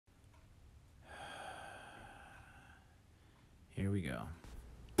we go.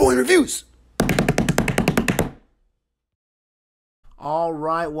 Boring Reviews! All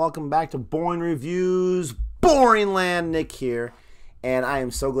right, welcome back to Boring Reviews. Boring Land, Nick here. And I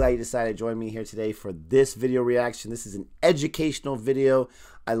am so glad you decided to join me here today for this video reaction. This is an educational video.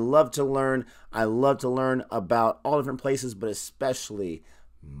 I love to learn. I love to learn about all different places, but especially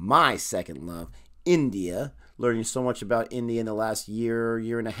my second love, India. Learning so much about India in the last year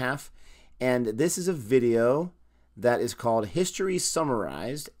and a half. And this is a video that is called History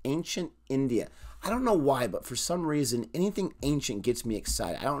Summarized, Ancient India. I don't know why, but for some reason, anything ancient gets me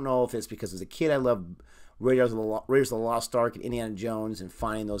excited. I don't know if it's because as a kid I loved Raiders of the Lost Ark and Indiana Jones and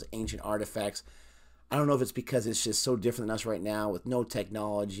finding those ancient artifacts. I don't know if it's because it's just so different than us right now with no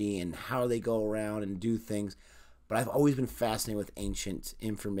technology and how they go around and do things. But I've always been fascinated with ancient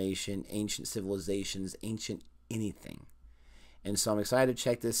information, ancient civilizations, ancient anything. And so I'm excited to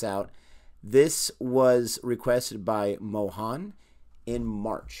check this out. This was requested by Mohan in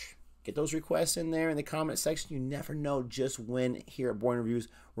March. Get those requests in there in the comment section. You never know just when here at Boring Reviews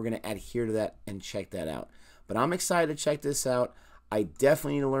we're going to adhere to that and check that out. But I'm excited to check this out. I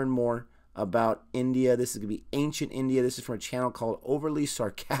definitely need to learn more about India. This is going to be Ancient India. This is from a channel called Overly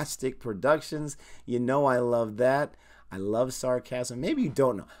Sarcastic Productions. You know I love that. I love sarcasm. Maybe you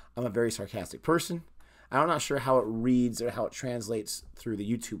don't know. I'm a very sarcastic person. I'm not sure how it reads or how it translates through the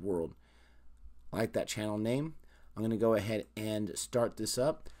YouTube world. I like that channel name. I'm going to go ahead and start this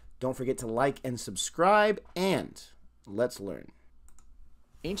up. Don't forget to like and subscribe, and let's learn.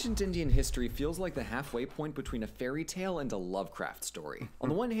 Ancient Indian history feels like the halfway point between a fairy tale and a Lovecraft story. On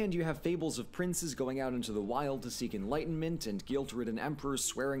the one hand, you have fables of princes going out into the wild to seek enlightenment and guilt-ridden emperors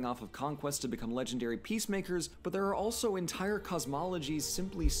swearing off of conquest to become legendary peacemakers, but there are also entire cosmologies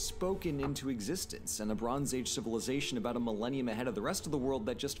simply spoken into existence, and a Bronze Age civilization about a millennium ahead of the rest of the world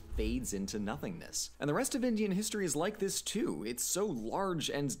that just fades into nothingness. And the rest of Indian history is like this too. It's so large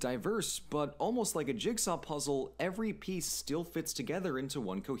and diverse, but almost like a jigsaw puzzle, every piece still fits together into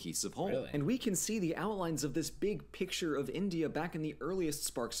one cohesive whole. Really? And we can see the outlines of this big picture of India back in the earliest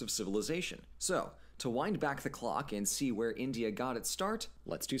sparks of civilization. So, to wind back the clock and see where India got its start,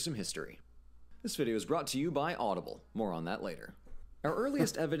 let's do some history. This video is brought to you by Audible. More on that later. Our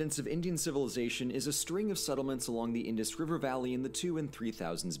earliest evidence of Indian civilization is a string of settlements along the Indus River Valley in the 2 and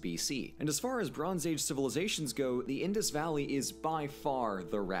 3000s BC. And as far as Bronze Age civilizations go, the Indus Valley is by far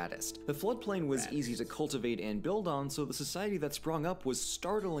the raddest. The floodplain was easy to cultivate and build on, so the society that sprung up was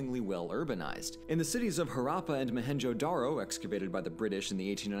startlingly well urbanized. In the cities of Harappa and Mohenjo-Daro, excavated by the British in the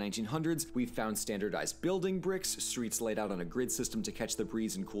 18 and 1900s, we found standardized building bricks, streets laid out on a grid system to catch the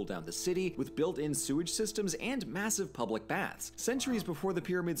breeze and cool down the city, with built-in sewage systems and massive public baths. Centuries before the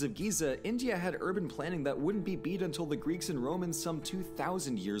pyramids of Giza, India had urban planning that wouldn't be beat until the Greeks and Romans some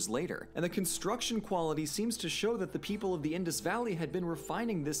 2,000 years later. And the construction quality seems to show that the people of the Indus Valley had been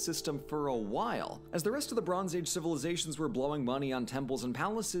refining this system for a while. As the rest of the Bronze Age civilizations were blowing money on temples and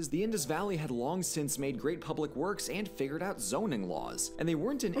palaces, the Indus Valley had long since made great public works and figured out zoning laws. And they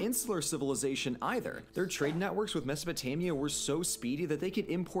weren't an insular civilization either. Their trade networks with Mesopotamia were so speedy that they could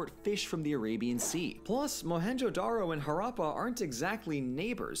import fish from the Arabian Sea. Plus, Mohenjo-Daro and Harappa aren't exactly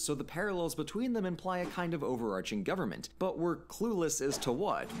neighbors, so the parallels between them imply a kind of overarching government, but we're clueless as to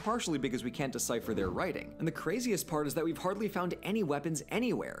what, partially because we can't decipher their writing. And the craziest part is that we've hardly found any weapons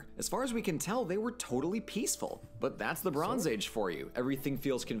anywhere. As far as we can tell, they were totally peaceful. But that's the Bronze Age for you. Everything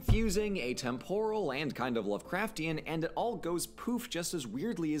feels confusing, atemporal, and kind of Lovecraftian, and it all goes poof just as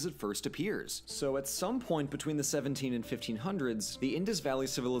weirdly as it first appears. So at some point between the 17 and 1500s, the Indus Valley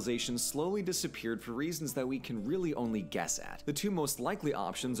civilization slowly disappeared for reasons that we can really only guess at. The two most likely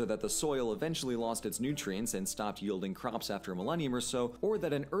options are that the soil eventually lost its nutrients and stopped yielding crops after a millennium or so, or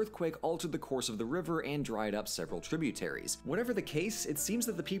that an earthquake altered the course of the river and dried up several tributaries. Whatever the case, it seems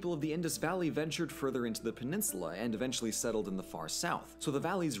that the people of the Indus Valley ventured further into the peninsula and eventually settled in the far south. So the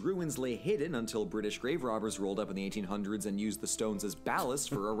valley's ruins lay hidden until British grave robbers rolled up in the 1800s and used the stones as ballast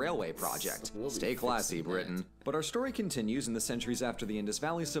for a railway project. Stay classy, Britain. But our story continues in the centuries after the Indus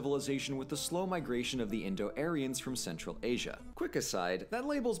Valley civilization with the slow migration of the Indo-Aryans from Central Asia. Quick aside, that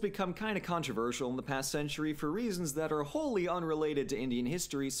label's become kinda controversial in the past century for reasons that are wholly unrelated to Indian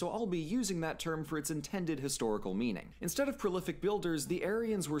history, so I'll be using that term for its intended historical meaning. Instead of prolific builders, the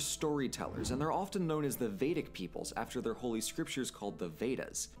Aryans were storytellers, and they're often known as the Vedic peoples after their holy scriptures called the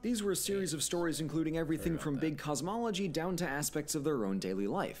Vedas. These were a series of stories including everything from big cosmology down to aspects of their own daily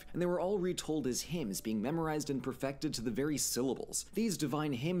life, and they were all retold as hymns being memorized and perfected to the very syllables. These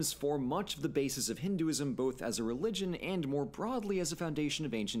divine hymns form much of the basis of Hinduism, both as a religion and more broadly as a foundation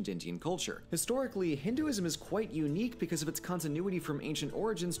of ancient Indian culture. Historically, Hinduism is quite unique because of its continuity from ancient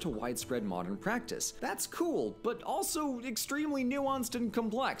origins to widespread modern practice. That's cool, but also extremely nuanced and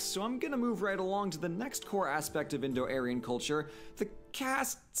complex, so I'm gonna move right along to the next core aspect of Indo-Aryan culture, the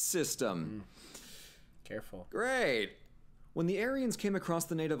caste system. Careful. Great. When the Aryans came across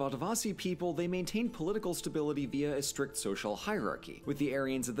the native Adivasi people, they maintained political stability via a strict social hierarchy, with the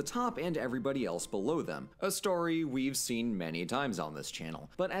Aryans at the top and everybody else below them. A story we've seen many times on this channel.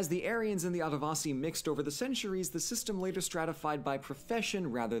 But as the Aryans and the Adivasi mixed over the centuries, the system later stratified by profession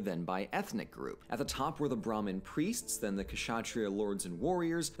rather than by ethnic group. At the top were the Brahmin priests, then the Kshatriya lords and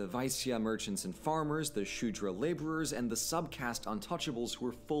warriors, the Vaisya merchants and farmers, the Shudra laborers, and the subcaste untouchables who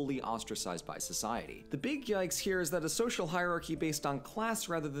were fully ostracized by society. The big yikes here is that a social hierarchy based on class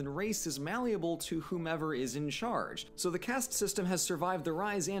rather than race is malleable to whomever is in charge. So the caste system has survived the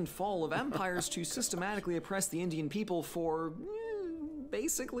rise and fall of empires to systematically oppress the Indian people for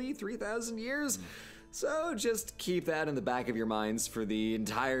basically 3,000 years. So just keep that in the back of your minds for the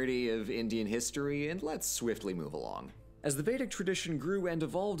entirety of Indian history, and let's swiftly move along. As the Vedic tradition grew and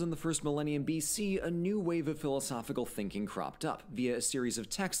evolved in the first millennium BC, a new wave of philosophical thinking cropped up via a series of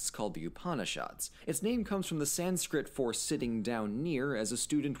texts called the Upanishads. Its name comes from the Sanskrit for sitting down near, as a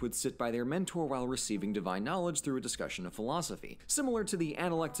student would sit by their mentor while receiving divine knowledge through a discussion of philosophy. Similar to the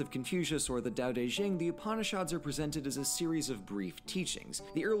Analects of Confucius or the Tao Te Ching, the Upanishads are presented as a series of brief teachings.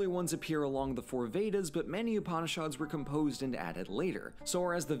 The early ones appear along the four Vedas, but many Upanishads were composed and added later. So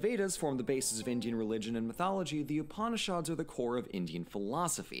whereas the Vedas form the basis of Indian religion and mythology, the Upanishads are the core of Indian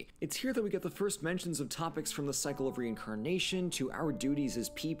philosophy. It's here that we get the first mentions of topics from the cycle of reincarnation to our duties as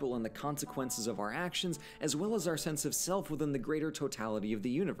people and the consequences of our actions, as well as our sense of self within the greater totality of the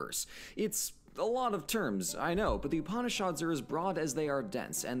universe. It's a lot of terms, I know, but the Upanishads are as broad as they are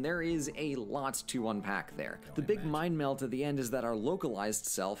dense, and there is a lot to unpack there. The big mind melt at the end is that our localized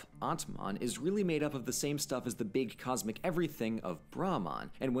self, Atman, is really made up of the same stuff as the big cosmic everything of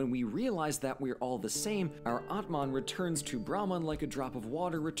Brahman, and when we realize that we're all the same, our Atman returns to Brahman like a drop of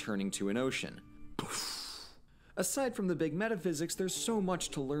water returning to an ocean. Poof. Aside from the big metaphysics, there's so much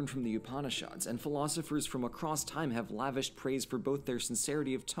to learn from the Upanishads, and philosophers from across time have lavished praise for both their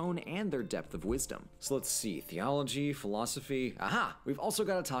sincerity of tone and their depth of wisdom. So let's see, theology, philosophy, aha! We've also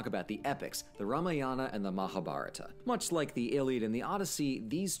got to talk about the epics, the Ramayana and the Mahabharata. Much like the Iliad and the Odyssey,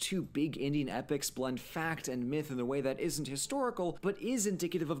 these two big Indian epics blend fact and myth in a way that isn't historical, but is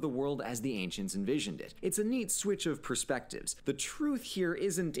indicative of the world as the ancients envisioned it. It's a neat switch of perspectives. The truth here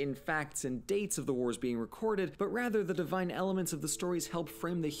isn't in facts and dates of the wars being recorded, but rather the divine elements of the stories help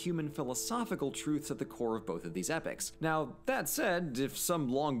frame the human philosophical truths at the core of both of these epics. Now, that said, if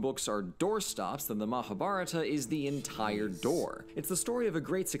some long books are doorstops, then the Mahabharata is the entire door. It's the story of a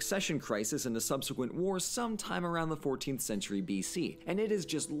great succession crisis and a subsequent war sometime around the 14th century BC, and it is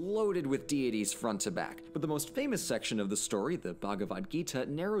just loaded with deities front to back. But the most famous section of the story, the Bhagavad Gita,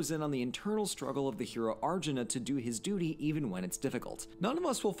 narrows in on the internal struggle of the hero Arjuna to do his duty even when it's difficult. None of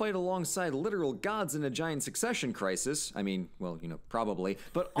us will fight alongside literal gods in a giant succession crisis. I mean, well, probably.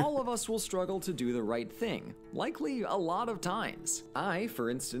 But all of us will struggle to do the right thing. Likely a lot of times. I, for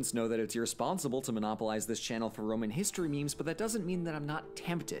instance, know that it's irresponsible to monopolize this channel for Roman history memes, but that doesn't mean that I'm not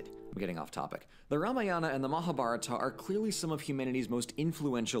tempted. I'm getting off topic. The Ramayana and the Mahabharata are clearly some of humanity's most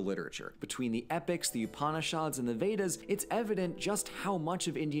influential literature. Between the epics, the Upanishads, and the Vedas, it's evident just how much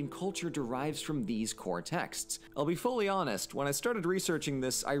of Indian culture derives from these core texts. I'll be fully honest, when I started researching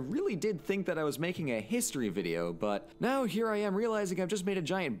this, I really did think that I was making a history video, but now here I am realizing I've just made a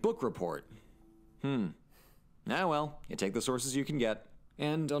giant book report. Ah well, you take the sources you can get.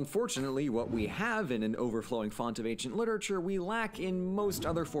 And unfortunately, what we have in an overflowing font of ancient literature, we lack in most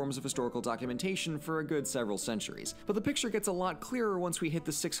other forms of historical documentation for a good several centuries. But the picture gets a lot clearer once we hit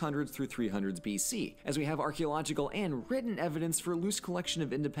the 600s through 300s BC, as we have archaeological and written evidence for a loose collection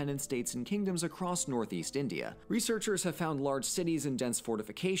of independent states and kingdoms across northeast India. Researchers have found large cities and dense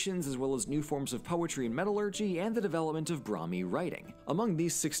fortifications, as well as new forms of poetry and metallurgy, and the development of Brahmi writing. Among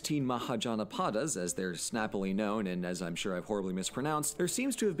these 16 Mahajanapadas, as they're snappily known, and as I'm sure I've horribly mispronounced, there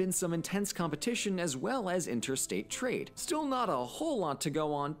seems to have been some intense competition as well as interstate trade. Still not a whole lot to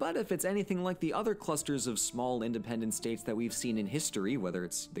go on, but if it's anything like the other clusters of small independent states that we've seen in history, whether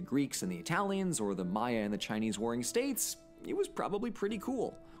it's the Greeks and the Italians or the Maya and the Chinese warring states, it was probably pretty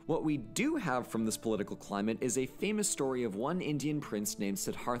cool. What we do have from this political climate is a famous story of one Indian prince named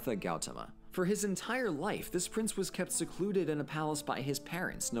Siddhartha Gautama. For his entire life, this prince was kept secluded in a palace by his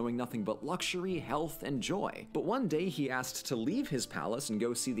parents, knowing nothing but luxury, health, and joy. But one day he asked to leave his palace and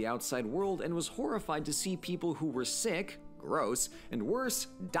go see the outside world, and was horrified to see people who were sick, gross, and worse,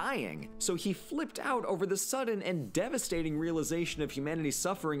 dying. So he flipped out over the sudden and devastating realization of humanity's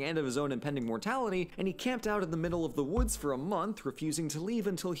suffering and of his own impending mortality, and he camped out in the middle of the woods for a month, refusing to leave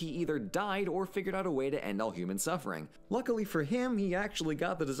until he either died or figured out a way to end all human suffering. Luckily for him, he actually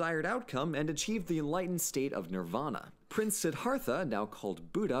got the desired outcome and achieved the enlightened state of nirvana. Prince Siddhartha, now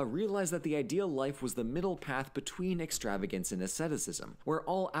called Buddha, realized that the ideal life was the middle path between extravagance and asceticism, where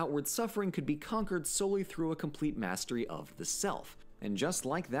all outward suffering could be conquered solely through a complete mastery of the self. And just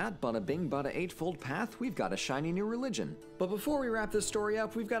like that, bada bing, bada eightfold path, we've got a shiny new religion. But before we wrap this story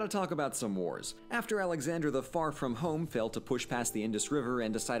up, we've got to talk about some wars. After Alexander the Far From Home failed to push past the Indus River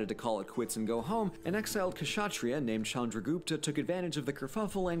and decided to call it quits and go home, an exiled Kshatriya named Chandragupta took advantage of the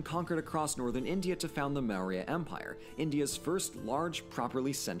kerfuffle and conquered across northern India to found the Maurya Empire, India's first large,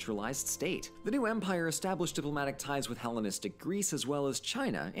 properly centralized state. The new empire established diplomatic ties with Hellenistic Greece as well as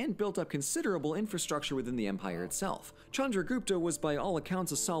China, and built up considerable infrastructure within the empire itself. Chandragupta was by all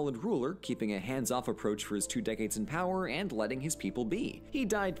accounts a solid ruler, keeping a hands-off approach for his 2 decades in power and letting his people be. He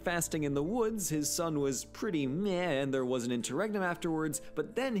died fasting in the woods, his son was pretty meh, and there was an interregnum afterwards,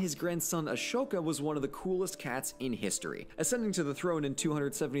 but then his grandson Ashoka was one of the coolest cats in history. Ascending to the throne in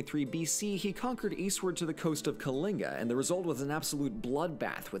 273 BC, he conquered eastward to the coast of Kalinga, and the result was an absolute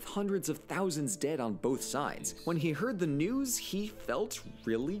bloodbath with hundreds of thousands dead on both sides. When he heard the news, he felt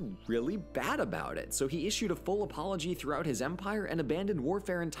really bad about it, so he issued a full apology throughout his empire and abandoned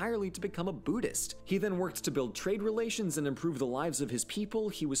warfare entirely to become a Buddhist. He then worked to build trade relations and improve the lives of his people,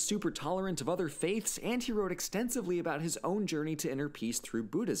 he was super tolerant of other faiths, and he wrote extensively about his own journey to inner peace through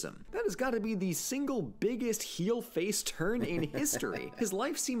Buddhism. That has got to be the single biggest heel-face turn in history. His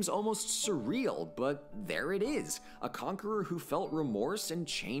life seems almost surreal, but there it is. A conqueror who felt remorse and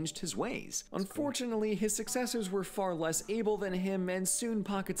changed his ways. Unfortunately, his successors were far less able than him, and soon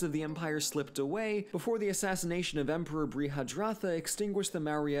pockets of the empire slipped away before the assassination of Emperor Brihadratha extinguished the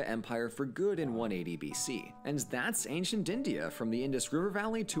Maurya Empire for good in 180 BC. And that's ancient India, from the Indus River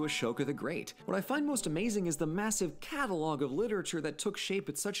Valley to Ashoka the Great. What I find most amazing is the massive catalog of literature that took shape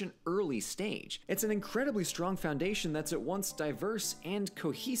at such an early stage. It's an incredibly strong foundation that's at once diverse and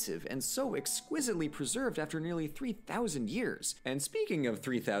cohesive, and so exquisitely preserved after nearly 3,000 years. And speaking of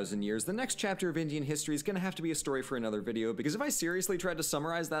 3,000 years, the next chapter of Indian history is gonna have to be a story for another video, because if I seriously tried to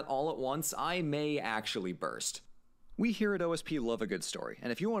summarize that all at once, I may actually burst. We here at OSP love a good story,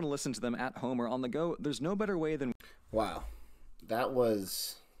 and if you want to listen to them at home or on the go, there's no better way than... Wow, that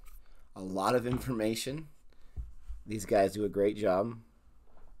was a lot of information. These guys do a great job.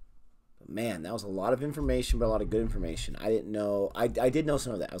 But man, that was a lot of information, but a lot of good information. I didn't know... I did know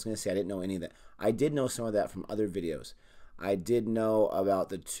some of that. I was going to say I didn't know any of that. I did know some of that from other videos. I did know about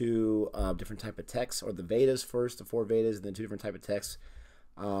the 2 different type of texts, or the Vedas first, the 4 Vedas, and then 2 different type of texts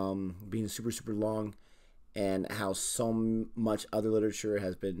being super long, and how so much other literature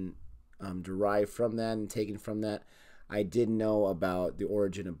has been derived from that and taken from that. I did know about the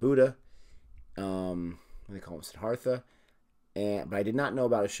origin of Buddha, they call him Siddhartha, but I did not know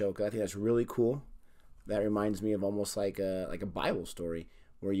about Ashoka. I think that's really cool. That reminds me of almost like a Bible story,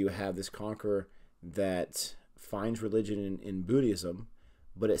 where you have this conqueror that finds religion in Buddhism,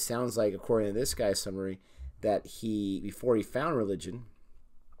 but it sounds like, according to this guy's summary, that before he found religion,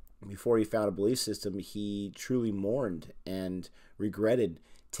 before he found a belief system, he truly mourned and regretted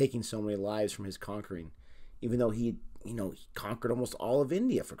taking so many lives from his conquering, even though he conquered almost all of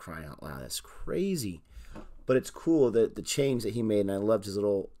India, for crying out loud. That's crazy. But it's cool that the change that he made, and I loved his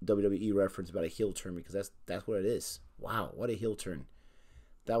little WWE reference about a heel turn, because that's what it is. Wow, what a heel turn.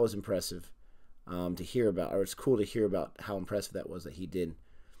 That was impressive to hear about, or it's cool to hear about how impressive that was that he did.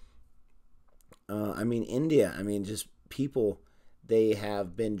 I mean, India, just people... They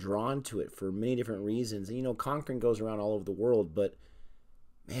have been drawn to it for many different reasons. And, conquering goes around all over the world, but,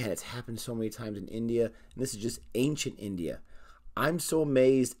 man, it's happened so many times in India. And this is just ancient India. I'm so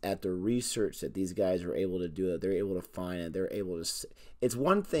amazed at the research that these guys are able to do, that they're able to find, and they're able to... It's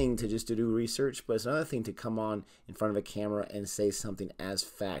one thing to just to do research, but it's another thing to come on in front of a camera and say something as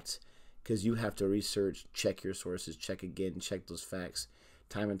fact, because you have to research, check your sources, check again, check those facts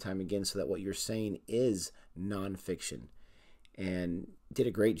time and time again, so that what you're saying is nonfiction. And did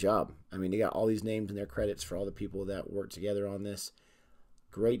a great job. They got all these names and their credits for all the people that worked together on this.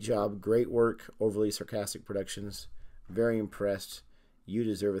 Great job, great work, Overly Sarcastic Productions. Very impressed. You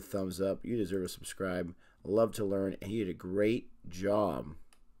deserve a thumbs up. You deserve a subscribe. Love to learn, and you did a great job.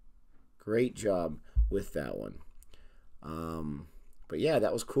 Great job with that one. But yeah,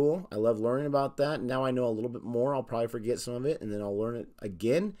 that was cool. I love learning about that. Now I know a little bit more. I'll probably forget some of it, and then I'll learn it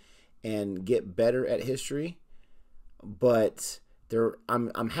again and get better at history. But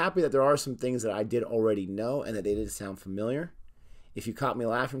I'm happy that there are some things that I did already know and that they did sound familiar. If you caught me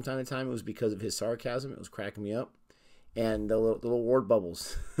laughing from time to time, it was because of his sarcasm. It was cracking me up. And the little word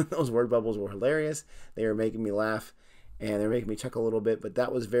bubbles, those word bubbles were hilarious. They were making me laugh, and they're making me chuckle a little bit. But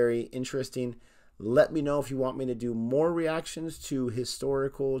that was very interesting. Let me know if you want me to do more reactions to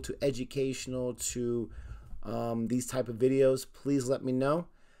historical, to educational, to these type of videos. Please let me know.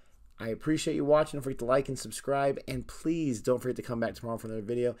 I appreciate you watching. Don't forget to like and subscribe. And please don't forget to come back tomorrow for another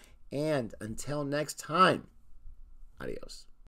video. And until next time, adios.